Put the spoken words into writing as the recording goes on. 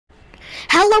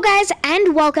Hello guys,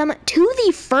 and welcome to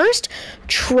the first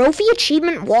trophy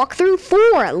achievement walkthrough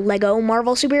for LEGO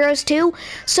Marvel Super Heroes 2.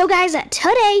 So guys,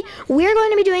 today we're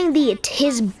going to be doing the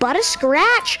Tis But a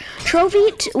Scratch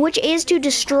trophy, which is to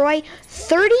destroy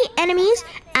 30 enemies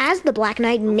as the Black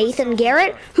Knight Nathan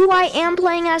Garrett, who I am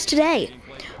playing as today.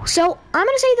 So I'm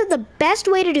going to say that the best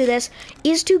way to do this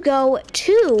is to go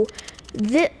to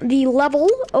the level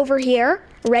over here,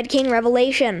 Red King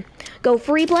Revelation. Go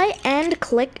free play and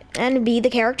click and be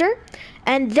the character.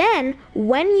 And then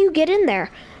when you get in there,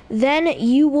 then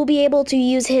you will be able to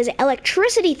use his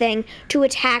electricity thing to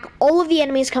attack all of the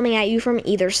enemies coming at you from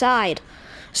either side.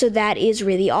 So that is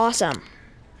really awesome.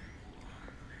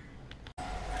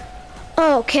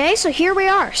 Okay, so here we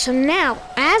are. So now,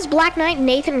 as Black Knight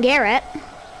Nathan Garrett,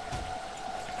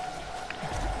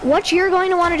 what you're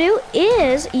going to want to do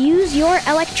is use your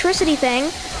electricity thing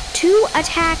to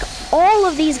attack all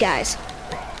of these guys.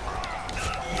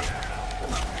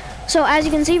 So as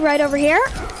you can see right over here,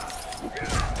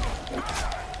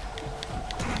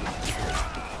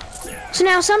 so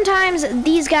now sometimes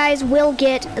these guys will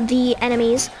get the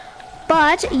enemies,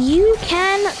 but you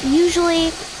can usually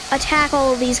attack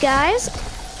all of these guys.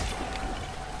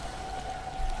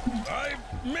 I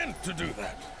meant to do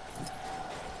that.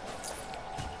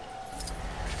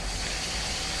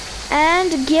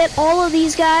 And get all of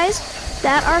these guys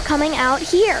that are coming out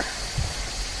here.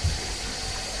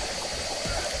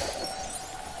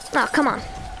 Oh, come on.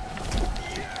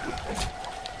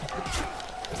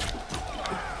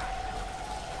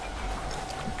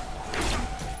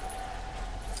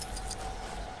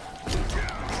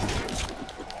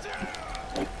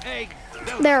 Hey,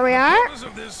 There we are. the purpose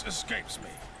of this escapes me.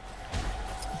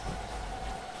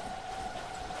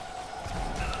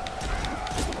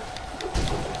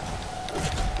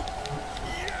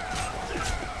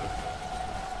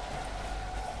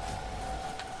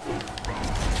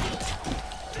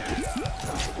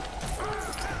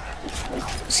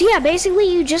 So yeah,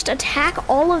 basically you just attack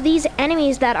all of these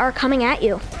enemies that are coming at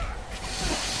you.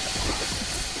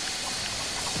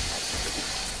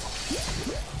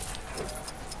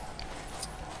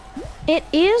 It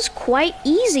is quite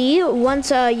easy once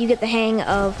you get the hang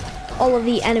of all of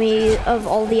the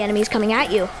enemies coming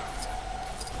at you.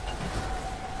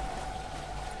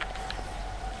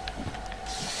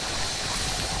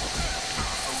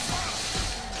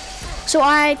 So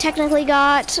I technically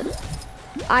got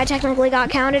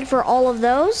counted for all of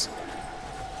those.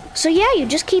 So yeah, you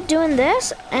just keep doing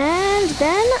this, and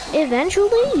then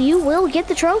eventually you will get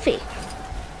the trophy.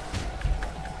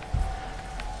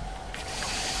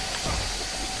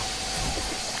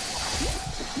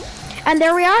 And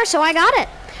there we are, so I got it.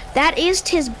 That is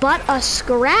Tis But a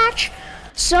Scratch.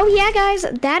 So yeah, guys,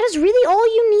 that is really all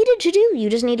you needed to do. You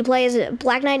just need to play as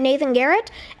Black Knight Nathan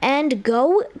Garrett and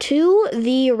go to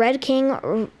the Red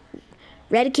King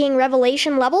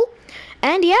Revelation level.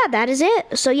 And yeah, that is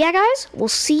it. So yeah, guys, we'll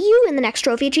see you in the next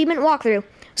trophy achievement walkthrough.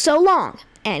 So long,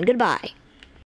 and goodbye.